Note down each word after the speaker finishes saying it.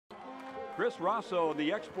Chris Rossow and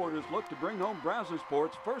the Exporters look to bring home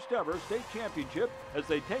Brazosport's first ever state championship as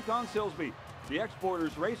they take on Silsbee. The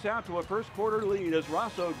Exporters race out to a first quarter lead as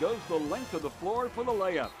Rossow goes the length of the floor for the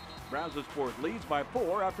layup. Brazosport leads by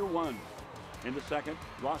 4 after 1. In the second,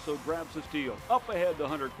 Rossow grabs the steal. Up ahead to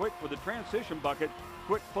Hunter Quick with a transition bucket.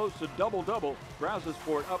 Quick posts a double-double.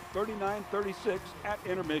 Brazosport up 39-36 at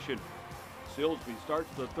intermission. Silsbee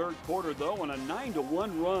starts the third quarter, though, on a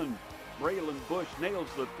 9-1 run. Braylon Bush nails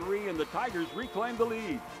the three, and the Tigers reclaim the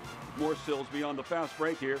lead. More Silsbee on the fast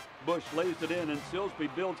break here. Bush lays it in, and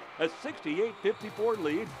Silsbee builds a 68-54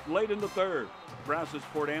 lead late in the third.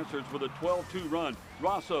 Brazosport answers with a 12-2 run.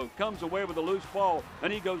 Rossow comes away with a loose ball,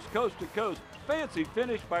 and he goes coast to coast. Fancy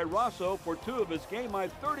finish by Rossow for 2 of his game-high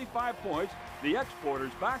 35 points. The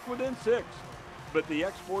Exporters back within 6. But the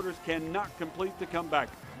Exporters cannot complete the comeback.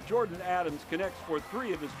 Jordan Adams connects for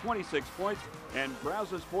 3 of his 26 points, and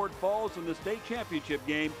Brazosport falls in the state championship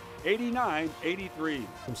game 89-83.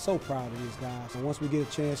 I'm so proud of these guys. And once we get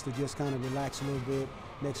a chance to just kind of relax a little bit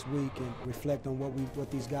next week and reflect on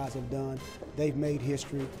what these guys have done, they've made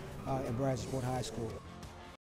history at Brazosport High School.